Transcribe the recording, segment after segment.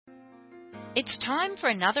It's time for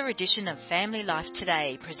another edition of Family Life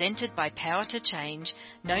Today, presented by Power to Change,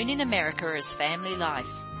 known in America as Family Life.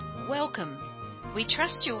 Welcome. We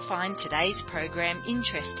trust you'll find today's program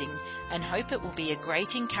interesting and hope it will be a great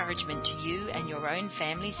encouragement to you and your own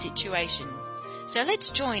family situation. So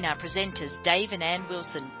let's join our presenters, Dave and Ann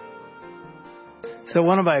Wilson. So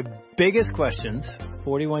one of my biggest questions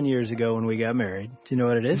 41 years ago when we got married, do you know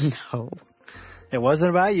what it is? No. It wasn't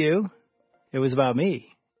about you. It was about me.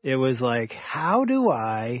 It was like, how do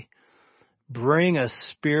I bring a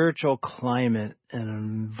spiritual climate and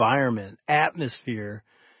environment, atmosphere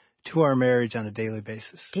to our marriage on a daily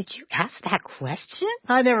basis? Did you ask that question?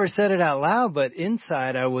 I never said it out loud, but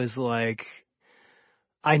inside I was like,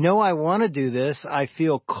 I know I want to do this. I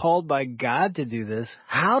feel called by God to do this.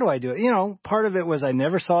 How do I do it? You know, part of it was I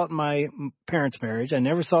never saw it in my parents' marriage. I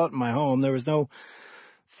never saw it in my home. There was no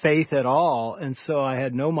faith at all. And so I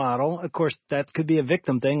had no model. Of course, that could be a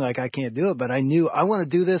victim thing, like I can't do it, but I knew I want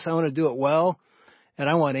to do this. I want to do it well. And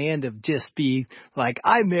I want Ann to just be like,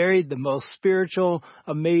 I married the most spiritual,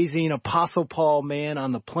 amazing Apostle Paul man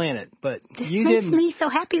on the planet. But you didn't. This makes me so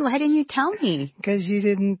happy. Why didn't you tell me? Because you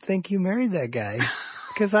didn't think you married that guy.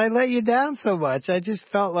 Because I let you down so much. I just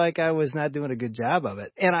felt like I was not doing a good job of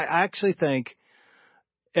it. And I actually think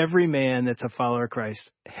every man that's a follower of Christ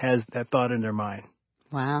has that thought in their mind.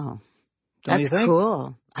 Wow. Don't you That's think?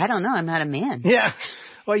 cool. I don't know. I'm not a man. Yeah.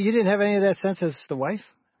 Well, you didn't have any of that sense as the wife?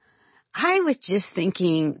 I was just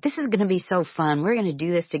thinking, this is going to be so fun. We're going to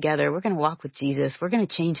do this together. We're going to walk with Jesus. We're going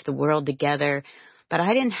to change the world together. But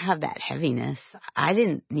I didn't have that heaviness. I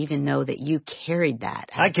didn't even know that you carried that.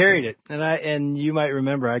 I carried it. And you might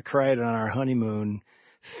remember I cried on our honeymoon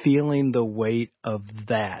feeling the weight of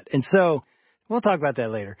that. And so we'll talk about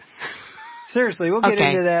that later. Seriously, we'll get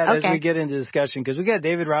into that as we get into discussion, because we got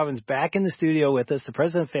David Robbins back in the studio with us. The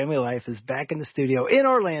president of Family Life is back in the studio in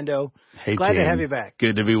Orlando. Hey, glad Tim. to have you back.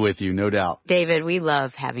 Good to be with you, no doubt. David, we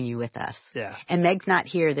love having you with us. Yeah. And Meg's not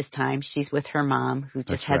here this time. She's with her mom, who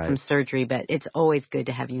just had some surgery, but it's always good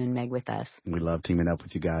to have you and Meg with us. We love teaming up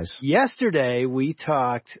with you guys. Yesterday, we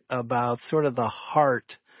talked about sort of the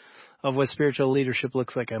heart of what spiritual leadership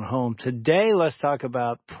looks like at home. Today, let's talk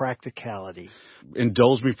about practicality.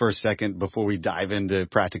 Indulge me for a second before we dive into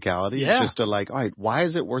practicality. Yeah. Just to all right, why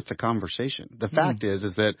is it worth the conversation? The fact is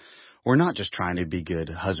that we're not just trying to be good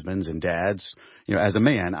husbands and dads. You know, as a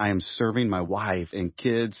man, I am serving my wife and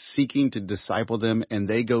kids, seeking to disciple them, and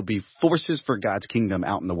they go be forces for God's kingdom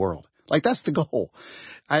out in the world. Like, that's the goal.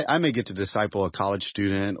 I may get to disciple a college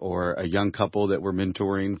student or a young couple that we're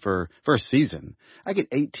mentoring for a season. I get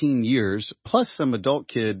 18 years plus some adult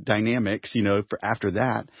kid dynamics, for after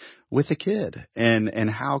that with a kid. And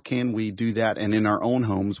how can we do that? And in our own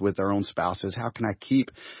homes with our own spouses, how can I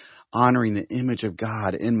keep honoring the image of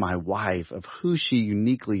God in my wife, of who she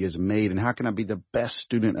uniquely is made, and how can I be the best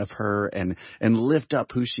student of her and lift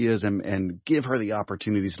up who she is and give her the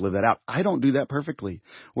opportunities to live that out? I don't do that perfectly.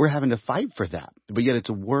 We're having to fight for that, but yet it's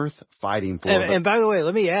worth fighting for. And by the way,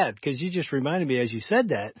 let me add, because you just reminded me as you said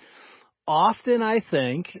that, often I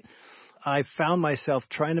think I found myself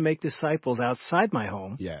trying to make disciples outside my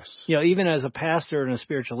home. Yes. Even as a pastor and a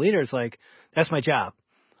spiritual leader, it's like, that's my job.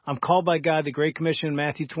 I'm called by God, the Great Commission,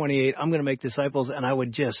 Matthew 28. I'm going to make disciples, and I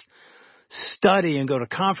would just study and go to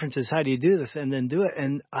conferences. How do you do this? And then do it.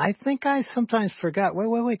 And I think I sometimes forgot,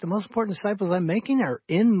 wait. The most important disciples I'm making are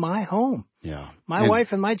in my home. Yeah. My wife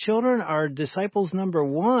and my children are disciples number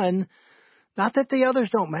one. Not that the others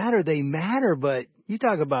don't matter. They matter, but you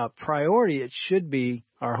talk about priority. It should be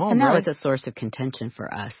our home, And that right? was a source of contention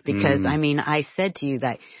for us because, I said to you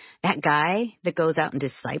that guy that goes out and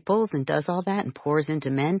disciples and does all that and pours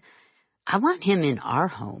into men, I want him in our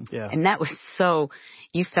home. Yeah. And that was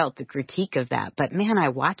you felt the critique of that. But, man, I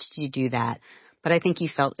watched you do that. But I think you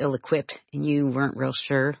felt ill-equipped and you weren't real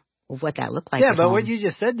sure of what that looked like. Yeah, but home. what you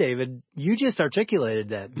just said, David, you just articulated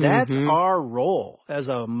that. That's our role as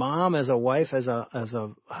a mom, as a wife, as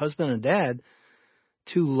a husband and dad,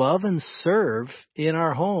 to love and serve in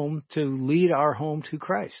our home, to lead our home to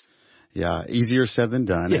Christ. Yeah, easier said than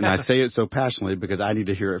done. Yeah. And I say it so passionately because I need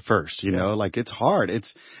to hear it first, you know, like it's hard.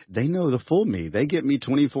 They know the full me. They get me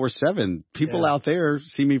 24/7. People out there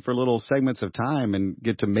see me for little segments of time and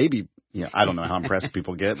get to maybe, I don't know how impressed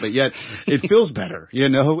people get, but yet it feels better,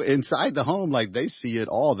 inside the home, like they see it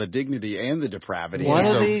all, the dignity and the depravity. One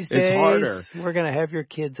of these days, it's harder. We're going to have your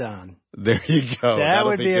kids on. There you go. That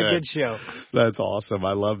would be a good show. That's awesome.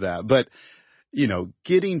 I love that. But,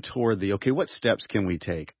 getting toward what steps can we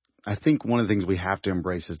take? I think one of the things we have to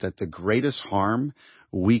embrace is that the greatest harm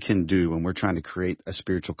we can do when we're trying to create a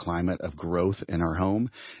spiritual climate of growth in our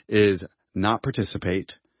home is not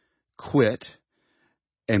participate, quit,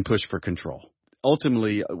 and push for control.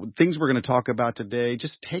 Ultimately, things we're going to talk about today,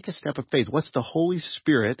 just take a step of faith. What's the Holy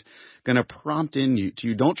Spirit going to prompt in you to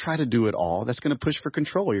you? Don't try to do it all. That's going to push for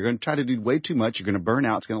control. You're going to try to do way too much. You're going to burn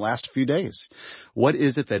out. It's going to last a few days. What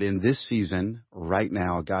is it that in this season right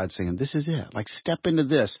now, God's saying, this is it? Like, step into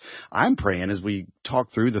this. I'm praying as we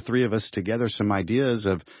talk through, the three of us together, some ideas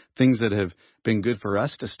of things that have been good for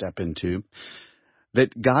us to step into,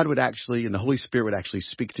 that God would actually, and the Holy Spirit would actually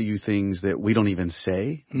speak to you things that we don't even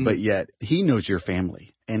say, but yet He knows your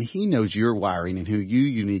family and He knows your wiring and who you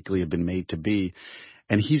uniquely have been made to be.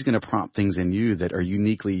 And He's going to prompt things in you that are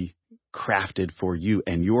uniquely crafted for you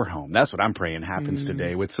and your home. That's what I'm praying happens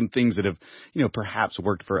today with some things that have, perhaps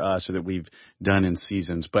worked for us or that we've done in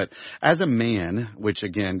seasons. But as a man, which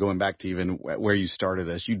again, going back to even where you started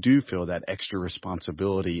us, you do feel that extra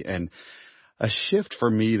responsibility. And a shift for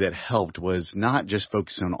me that helped was not just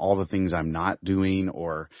focusing on all the things I'm not doing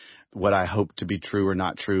or what I hope to be true or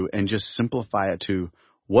not true, and just simplify it to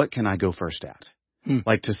what can I go first at?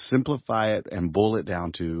 Like to simplify it and boil it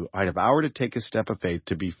down to, all right, if I were to take a step of faith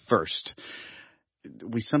to be first,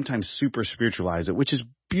 we sometimes super spiritualize it, which is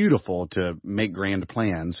beautiful to make grand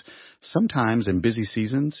plans. Sometimes in busy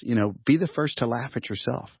seasons, be the first to laugh at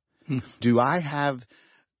yourself. Do I have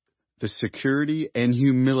the security and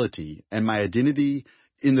humility and my identity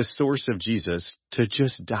in the source of Jesus to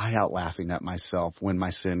just die out laughing at myself when my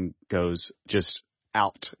sin goes just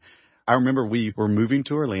out? I remember we were moving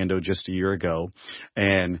to Orlando just a year ago,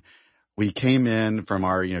 and we came in from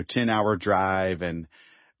our 10-hour drive, and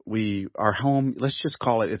our home, let's just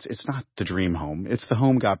call it, it's not the dream home. It's the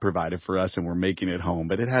home God provided for us, and we're making it home.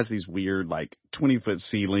 But it has these weird 20-foot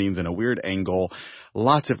ceilings and a weird angle,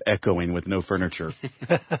 lots of echoing with no furniture.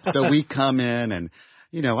 So we come in, and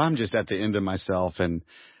I'm just at the end of myself, and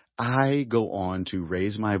I go on to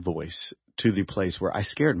raise my voice to the place where I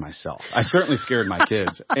scared myself. I certainly scared my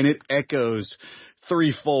kids, and it echoes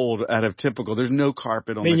threefold out of typical. There's no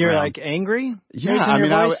carpet on the ground. You're angry? Yeah,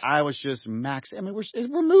 I was just max.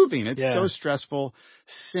 We're moving. It's so stressful.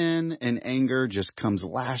 Sin and anger just comes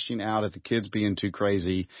lashing out at the kids being too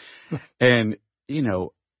crazy. And,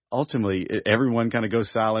 ultimately everyone kind of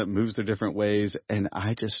goes silent, moves their different ways. And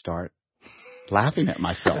I just start laughing at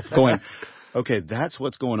myself going, okay, that's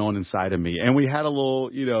what's going on inside of me. And we had a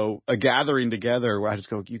little, a gathering together where I just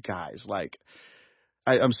go, you guys,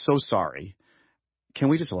 I'm so sorry. Can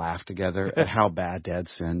we just laugh together at how bad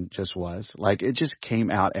Dad's sin just was? It just came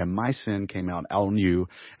out, and my sin came out on you,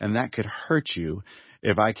 and that could hurt you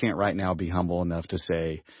if I can't right now be humble enough to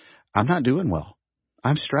say, I'm not doing well.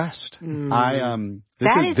 I'm stressed.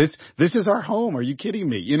 This is our home. Are you kidding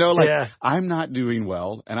me? I'm not doing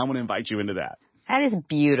well, and I want to invite you into that. That is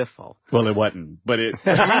beautiful. Well, it wasn't, but it.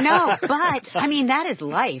 I know, but that is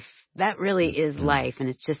life. That really is life, and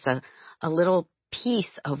it's just a little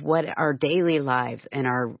piece of what our daily lives and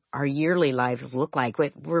our yearly lives look like.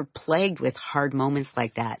 We're plagued with hard moments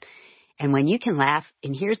like that. And when you can laugh,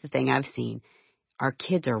 and here's the thing I've seen, our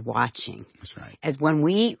kids are watching. That's right. As when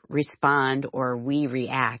we respond or we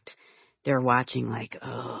react, they're watching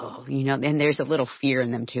and there's a little fear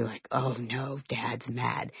in them too, oh no, Dad's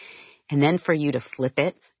mad. And then for you to flip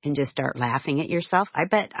it and just start laughing at yourself, I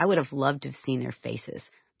bet I would have loved to have seen their faces,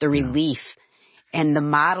 the relief and the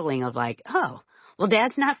modeling of well,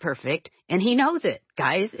 Dad's not perfect, and he knows it,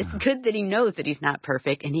 guys. It's good that he knows that he's not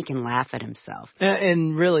perfect, and he can laugh at himself.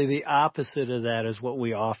 And really, the opposite of that is what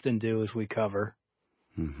we often do is we cover.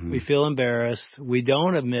 We feel embarrassed. We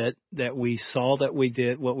don't admit that we saw that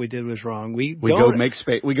what we did was wrong. We go make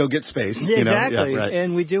space. We go get space. Exactly. Yeah, right.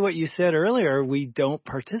 And we do what you said earlier. We don't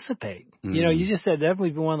participate. You just said that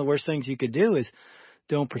would be one of the worst things you could do is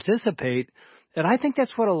don't participate. And I think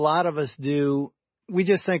that's what a lot of us do. We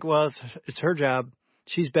just think, well, it's her job.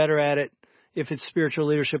 She's better at it if it's spiritual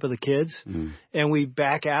leadership of the kids. And we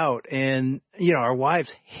back out. And, our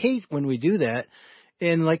wives hate when we do that.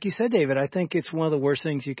 And like you said, David, I think it's one of the worst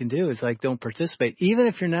things you can do is don't participate. Even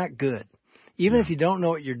if you're not good, even if you don't know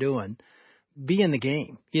what you're doing, be in the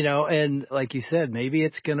game, and like you said, maybe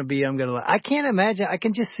it's going to be, I can't imagine. I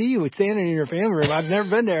can just see you standing in your family room. I've never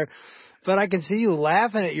been there. But I can see you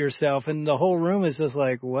laughing at yourself, and the whole room is just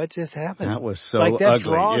what just happened? That was so that ugly.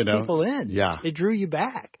 draws people in. Yeah. It drew you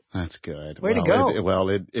back. That's good. Way to go.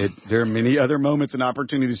 There are many other moments and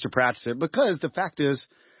opportunities to practice it because the fact is,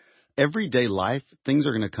 everyday life, things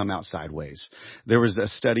are going to come out sideways. There was a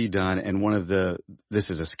study done, and this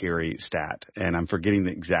is a scary stat, and I'm forgetting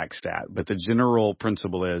the exact stat, but the general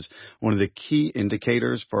principle is one of the key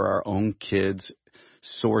indicators for our own kids'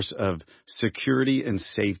 source of security and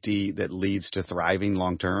safety that leads to thriving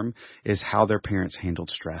long term is how their parents handled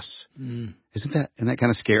stress. Isn't that kind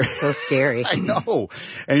of scary? So scary. I know.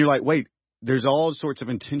 And you're like, wait, there's all sorts of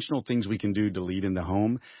intentional things we can do to lead in the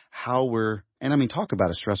home. Talk about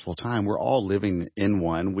a stressful time. We're all living in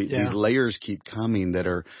one. These layers keep coming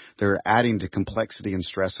they're adding to complexity and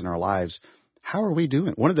stress in our lives. How are we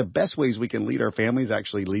doing? One of the best ways we can lead our families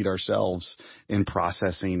actually lead ourselves in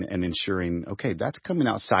processing and ensuring, okay, that's coming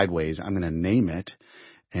out sideways. I'm going to name it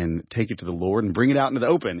and take it to the Lord and bring it out into the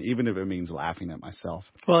open, even if it means laughing at myself.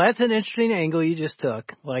 Well, that's an interesting angle you just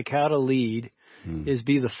took. Like how to lead is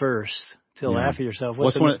be the first to laugh at yourself.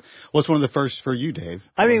 What's one of the firsts for you, Dave?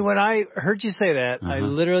 I mean, when I heard you say that, I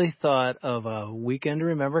literally thought of a Weekend to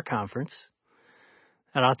Remember conference.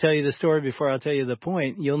 And I'll tell you the story before I'll tell you the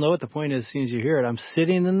point. You'll know what the point is as soon as you hear it. I'm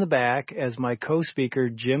sitting in the back as my co-speaker,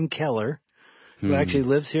 Jim Keller, who actually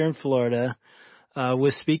lives here in Florida,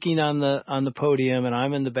 was speaking on the podium, and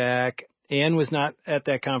I'm in the back. Ann was not at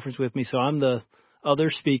that conference with me, so I'm the other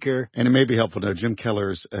speaker. And it may be helpful to know Jim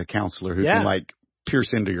Keller's a counselor who can pierce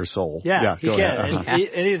into your soul. Yeah, he can.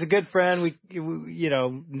 And he's a good friend. We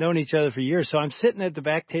known each other for years. So I'm sitting at the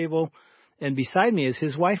back table, and beside me is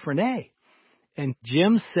his wife, Renee. And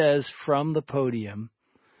Jim says from the podium,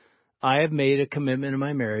 I have made a commitment in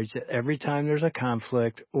my marriage that every time there's a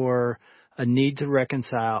conflict or a need to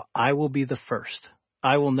reconcile, I will be the first.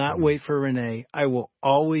 I will not wait for Renee. I will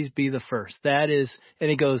always be the first. That is, and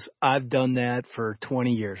he goes, I've done that for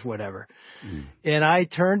 20 years, whatever. And I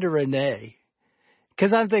turned to Renee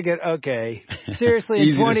because I'm thinking, okay, seriously,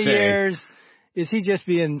 in 20 years, is he just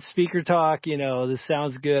being speaker talk? This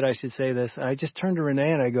sounds good. I should say this. I just turned to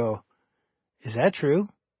Renee and I go, is that true?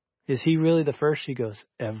 Is he really the first? She goes,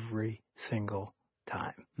 every single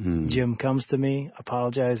time. Jim comes to me,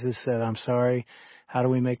 apologizes, said, I'm sorry. How do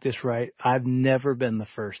we make this right? I've never been the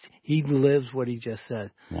first. He lives what he just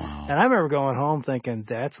said. Wow. And I remember going home thinking,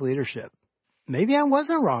 that's leadership. Maybe I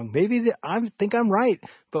wasn't wrong. Maybe I think I'm right.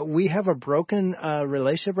 But we have a broken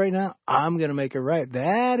relationship right now. I'm going to make it right.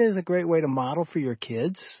 That is a great way to model for your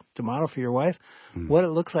kids, to model for your wife, what it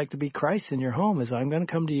looks like to be Christ in your home is I'm going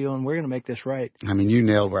to come to you and we're going to make this right. I mean, you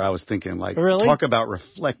nailed where I was thinking, really? Talk about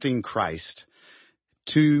reflecting Christ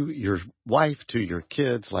to your wife, to your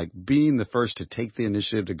kids, like being the first to take the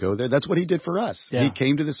initiative to go there. That's what he did for us. Yeah. He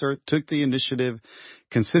came to this earth, took the initiative,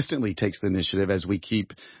 consistently takes the initiative as we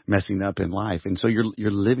keep messing up in life. And so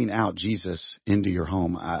you're living out Jesus into your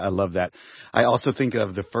home. I love that. I also think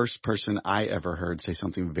of the first person I ever heard say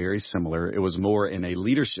something very similar. It was more in a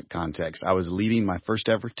leadership context. I was leading my first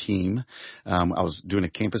ever team. I was doing a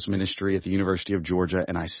campus ministry at the University of Georgia,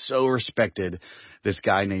 and I so respected this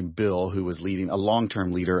guy named Bill who was leading a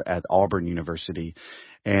long-term leader at Auburn University.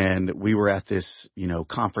 And we were at this,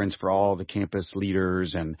 conference for all the campus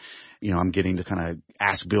leaders, and, I'm getting to kind of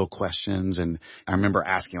ask Bill questions. And I remember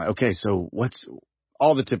asking, okay, so what's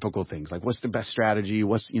all the typical things? Like, what's the best strategy?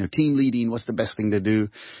 What's, team leading? What's the best thing to do?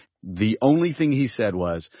 The only thing he said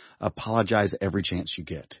was apologize every chance you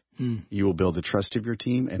get. You will build the trust of your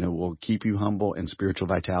team, and it will keep you humble, and spiritual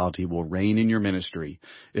vitality will reign in your ministry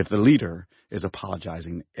if the leader is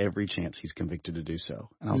apologizing every chance he's convicted to do so.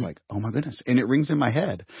 And I was like, oh my goodness. And it rings in my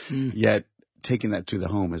head. Yet taking that to the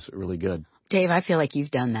home is really good. Dave, I feel like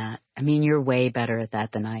you've done that. I mean, you're way better at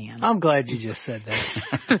that than I am. I'm glad you just said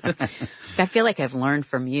that. I feel like I've learned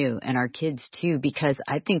from you and our kids too, because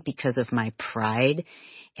of my pride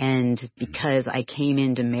and because I came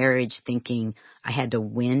into marriage thinking I had to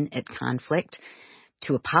win at conflict.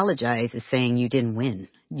 To apologize is saying you didn't win,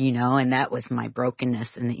 and that was my brokenness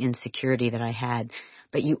and the insecurity that I had.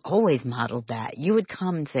 But you always modeled that. You would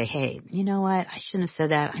come and say, hey, you know what? I shouldn't have said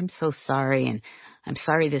that. I'm so sorry. And I'm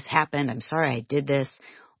sorry this happened. I'm sorry I did this,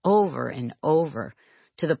 over and over,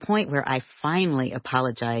 to the point where I finally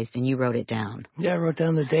apologized and you wrote it down. Yeah, I wrote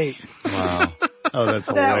down the date. Wow. Oh, that's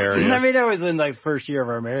hilarious. That was in the first year of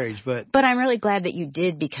our marriage. But I'm really glad that you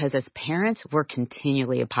did, because as parents, we're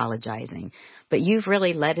continually apologizing. But you've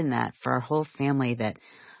really led in that for our whole family, that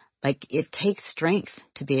it takes strength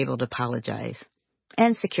to be able to apologize,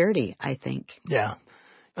 and security, I think. Yeah.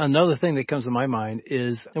 Another thing that comes to my mind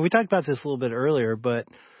is, and we talked about this a little bit earlier, but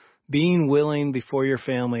being willing before your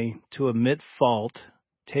family to admit fault,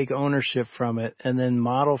 take ownership from it, and then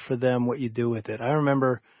model for them what you do with it. I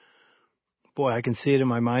remember, I can see it in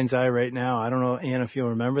my mind's eye right now. I don't know, Ann, if you'll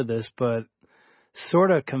remember this, but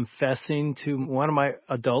sort of confessing to one of my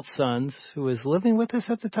adult sons who was living with us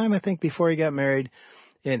at the time, I think, before he got married,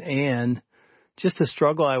 and Ann, just a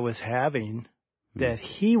struggle I was having that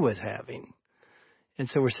he was having. And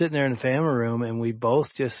so we're sitting there in the family room, and we both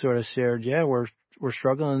just sort of shared, we're we're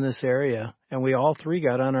struggling in this area, and we all three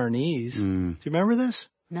got on our knees. Do you remember this?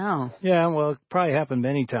 No. Yeah, well, it probably happened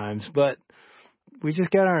many times, but we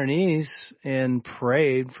just got on our knees and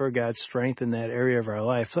prayed for God's strength in that area of our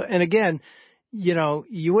life. So, and again,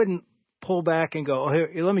 you wouldn't pull back and go, oh,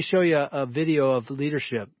 here, let me show you a video of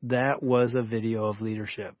leadership. That was a video of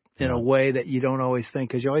leadership in a way that you don't always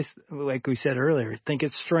think, because you always, like we said earlier, think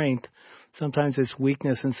it's strength. Sometimes it's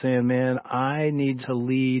weakness and saying, man, I need to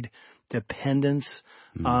lead dependence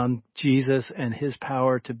on Jesus and his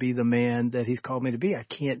power to be the man that he's called me to be. I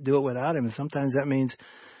can't do it without him. And sometimes that means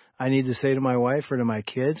I need to say to my wife or to my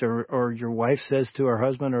kids, or your wife says to her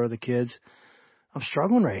husband or the kids, I'm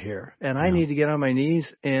struggling right here, and I need to get on my knees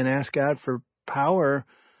and ask God for power.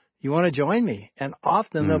 You want to join me? And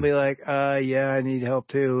often they'll be like, yeah, I need help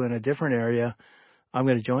too in a different area. I'm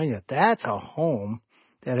going to join you. That's a home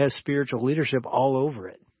that has spiritual leadership all over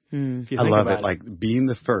it. I love it. Like being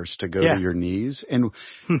the first to go to your knees. And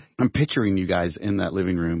I'm picturing you guys in that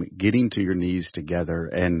living room getting to your knees together,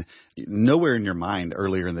 and nowhere in your mind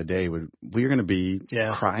earlier in the day we're going to be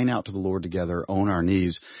crying out to the Lord together on our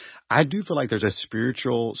knees. I do feel like there's a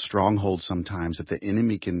spiritual stronghold sometimes that the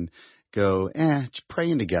enemy can go, just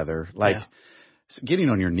praying together. Like getting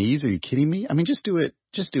on your knees. Are you kidding me? I mean, just do it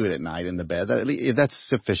at night in the bed. That's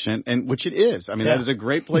sufficient, and which it is. I mean, that is a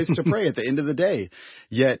great place to pray at the end of the day.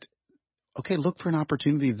 Yet, okay, look for an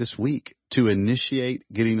opportunity this week to initiate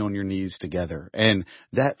getting on your knees together. And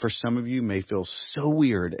that for some of you may feel so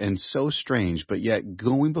weird and so strange, but yet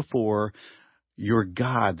going before your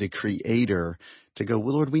God, the Creator, to go,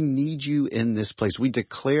 well, Lord, we need you in this place. We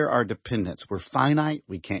declare our dependence. We're finite.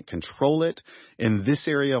 We can't control it in this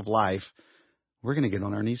area of life. We're going to get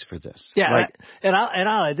on our knees for this. Yeah,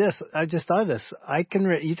 I just thought of this.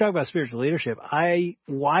 You talk about spiritual leadership. I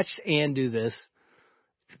watched Ann do this.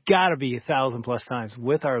 It's got to be 1,000+ times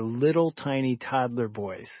with our little tiny toddler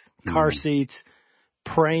boys, car seats,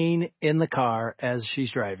 praying in the car as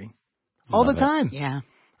she's driving all the time. Yeah.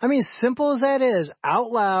 I mean, simple as that is,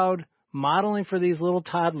 out loud, modeling for these little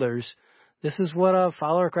toddlers. This is what a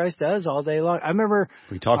follower of Christ does all day long. I remember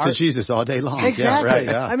we talk to Jesus all day long. Exactly. Yeah, right,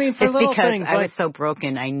 yeah. I mean, for it's little because things. I was so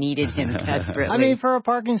broken, I needed him desperately. I mean, for a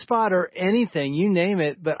parking spot or anything, you name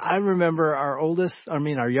it. But I remember our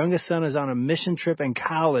youngest son is on a mission trip in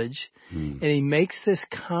college, and he makes this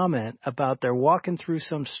comment about they're walking through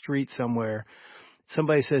some street somewhere.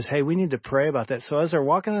 Somebody says, hey, we need to pray about that. So as they're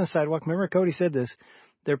walking on the sidewalk, remember Cody said this,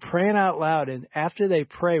 they're praying out loud, and after they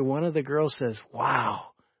pray, one of the girls says, wow,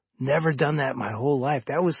 never done that my whole life.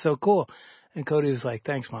 That was so cool. And Cody was like,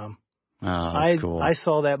 thanks, Mom. Oh, that's cool. I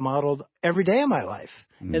saw that modeled every day of my life.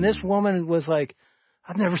 And this woman was like,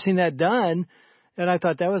 I've never seen that done. And I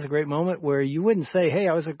thought that was a great moment where you wouldn't say, hey,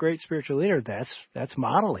 I was a great spiritual leader. That's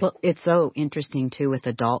modeling. Well, it's so interesting, too, with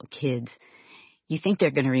adult kids. You think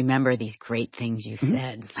they're going to remember these great things you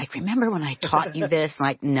said. Like, remember when I taught you this?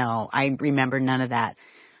 Like, no, I remember none of that.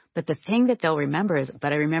 But the thing that they'll remember is,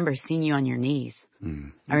 but I remember seeing you on your knees.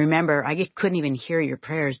 I remember, I just couldn't even hear your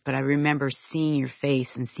prayers, but I remember seeing your face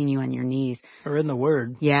and seeing you on your knees. Or in the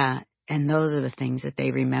Word. Yeah, and those are the things that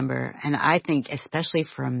they remember. And I think especially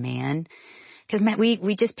for a man, because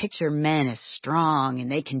we just picture men as strong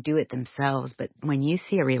and they can do it themselves. But when you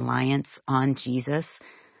see a reliance on Jesus,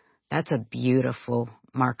 that's a beautiful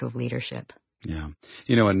mark of leadership. Yeah.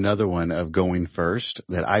 You know, another one of going first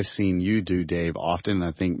that I've seen you do, Dave, often, and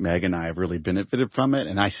I think Meg and I have really benefited from it,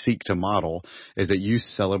 and I seek to model, is that you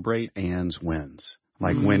celebrate Ann's wins.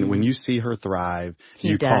 Like when you see her thrive,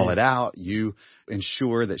 you call it out, you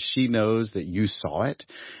ensure that she knows that you saw it.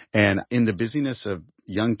 And in the busyness of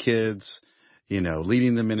young kids,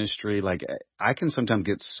 leading the ministry, like I can sometimes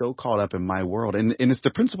get so caught up in my world. And it's the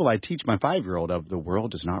principle I teach my 5-year-old of the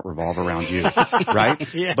world does not revolve around you, right?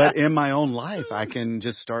 Yeah. But in my own life, I can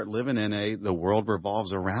just start living in the world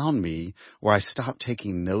revolves around me, where I stop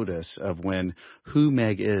taking notice of when who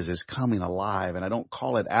Meg is coming alive, and I don't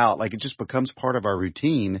call it out. Like it just becomes part of our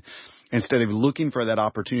routine instead of looking for that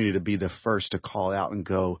opportunity to be the first to call out and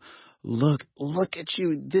go, look at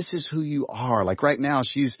you. This is who you are. Like right now,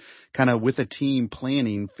 she's kind of with a team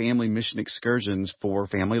planning family mission excursions for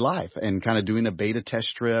Family Life and kind of doing a beta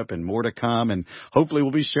test trip and more to come. And hopefully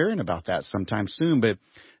we'll be sharing about that sometime soon. But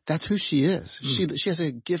that's who she is. She has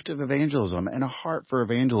a gift of evangelism and a heart for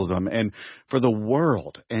evangelism and for the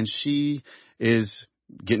world. And she is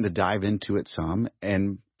getting to dive into it some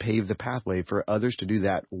and pave the pathway for others to do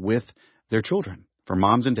that with their children. For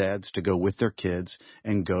moms and dads to go with their kids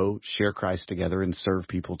and go share Christ together and serve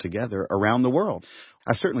people together around the world.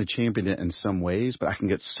 I certainly champion it in some ways, but I can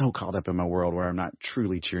get so caught up in my world where I'm not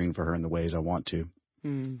truly cheering for her in the ways I want to.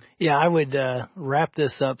 Yeah, I would wrap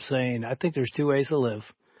this up saying I think there's two ways to live.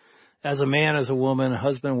 As a man, as a woman,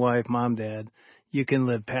 husband, wife, mom, dad, you can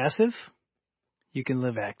live passive, you can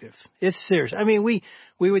live active. It's serious. I mean, we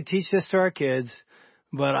would teach this to our kids,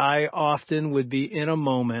 but I often would be in a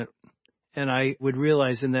moment, and I would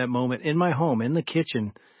realize in that moment, in my home, in the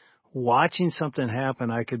kitchen, watching something happen,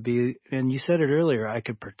 I could be, and you said it earlier, I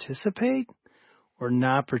could participate or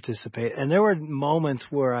not participate. And there were moments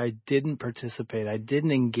where I didn't participate. I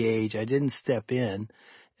didn't engage. I didn't step in.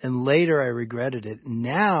 And later I regretted it.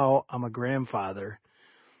 Now I'm a grandfather,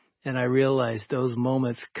 and I realize those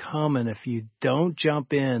moments come, and if you don't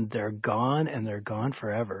jump in, they're gone, and they're gone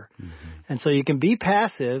forever. And so you can be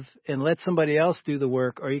passive and let somebody else do the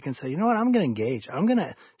work, or you can say, you know what, I'm going to engage. I'm going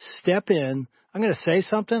to step in. I'm going to say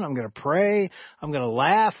something. I'm going to pray. I'm going to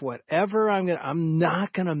laugh, whatever. I'm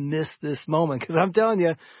not going to miss this moment, because I'm telling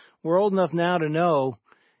you, we're old enough now to know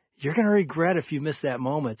you're going to regret if you miss that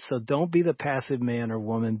moment. So don't be the passive man or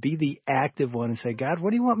woman. Be the active one and say, God,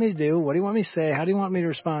 what do you want me to do? What do you want me to say? How do you want me to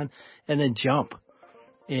respond? And then jump.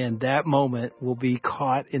 And that moment will be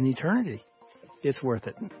caught in eternity. It's worth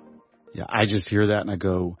it. Yeah, I just hear that and I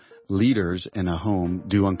go, leaders in a home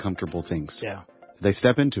do uncomfortable things. Yeah. They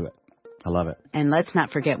step into it. I love it. And let's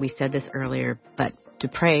not forget, we said this earlier, but to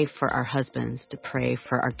pray for our husbands, to pray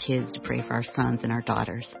for our kids, to pray for our sons and our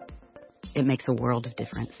daughters. It makes a world of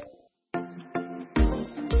difference.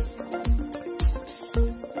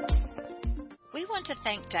 We want to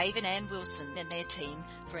thank Dave and Ann Wilson and their team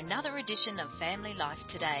for another edition of Family Life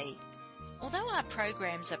Today. Although our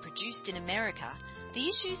programs are produced in America, the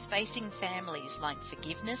issues facing families like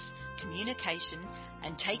forgiveness, communication,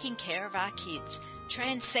 and taking care of our kids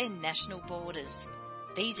transcend national borders.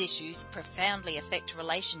 These issues profoundly affect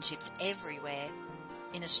relationships everywhere.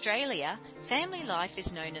 In Australia, Family Life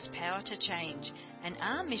is known as Power to Change, and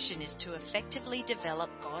our mission is to effectively develop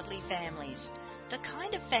godly families, the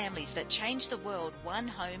kind of families that change the world one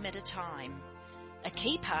home at a time. A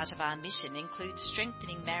key part of our mission includes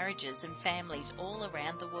strengthening marriages and families all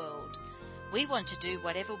around the world. We want to do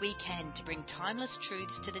whatever we can to bring timeless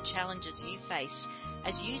truths to the challenges you face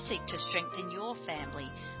as you seek to strengthen your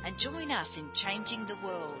family and join us in changing the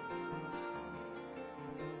world.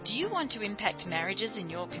 Do you want to impact marriages in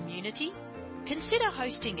your community? Consider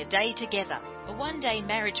hosting a day together, a one-day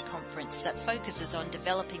marriage conference that focuses on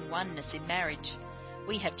developing oneness in marriage.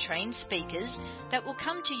 We have trained speakers that will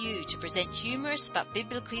come to you to present humorous but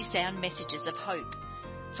biblically sound messages of hope.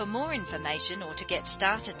 For more information or to get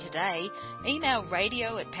started today, email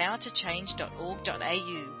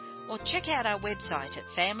radio@powertochange.org.au or check out our website at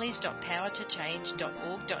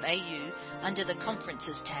families.powertochange.org.au under the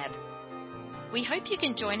Conferences tab. We hope you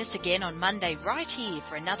can join us again on Monday right here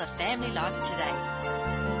for another Family Life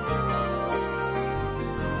Today.